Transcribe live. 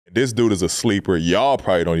This dude is a sleeper. Y'all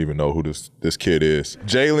probably don't even know who this kid is.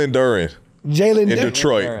 Jalen Duren. Jalen in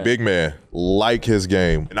Detroit, big man, like his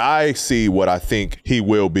game. And I see what I think he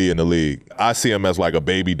will be in the league. I see him as like a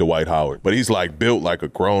baby Dwight Howard, but he's like built like a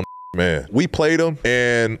grown man. We played him,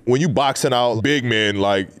 and when you boxing out big men,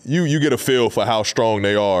 like you get a feel for how strong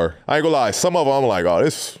they are. I ain't gonna lie, some of them I'm like, oh,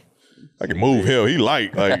 I can move him. He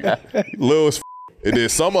light, like little as and then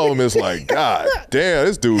some of them is like, God damn,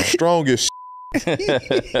 this dude's strong as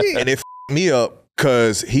and it me up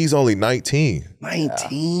because he's only 19.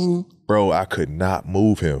 19? Bro, I could not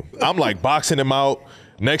move him. I'm like boxing him out.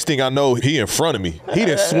 Next thing I know, he in front of me. He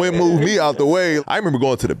didn't swim move me out the way. I remember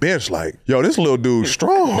going to the bench like, yo, this little dude's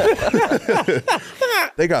strong.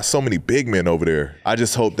 They got so many big men over there. I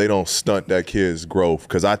just hope they don't stunt that kid's growth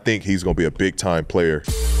because I think he's going to be a big time player.